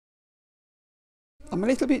I'm a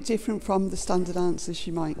little bit different from the standard answers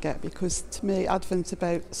you might get, because to me Advent's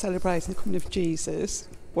about celebrating the coming of Jesus,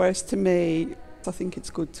 whereas to me I think it's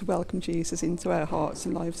good to welcome Jesus into our hearts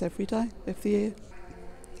and lives every day of the year.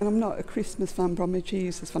 And I'm not a Christmas fan, but I'm a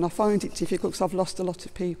Jesus fan. I find it difficult because I've lost a lot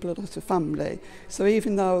of people, a lot of family. So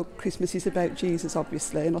even though Christmas is about Jesus,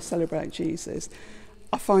 obviously, and I celebrate Jesus,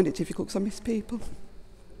 I find it difficult because I miss people.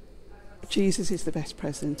 Jesus is the best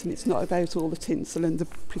present, and it's not about all the tinsel and the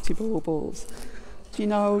pretty baubles. Do you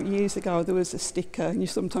know, years ago there was a sticker, and you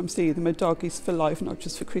sometimes see them, a dog is for life, not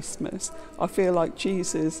just for Christmas. I feel like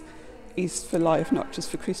Jesus is for life, not just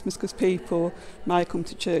for Christmas, because people may come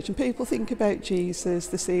to church and people think about Jesus,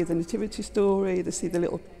 they see the nativity story, they see the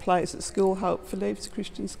little plays at school, hopefully it's a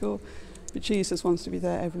Christian school, but Jesus wants to be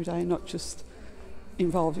there every day, not just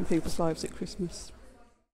involved in people's lives at Christmas.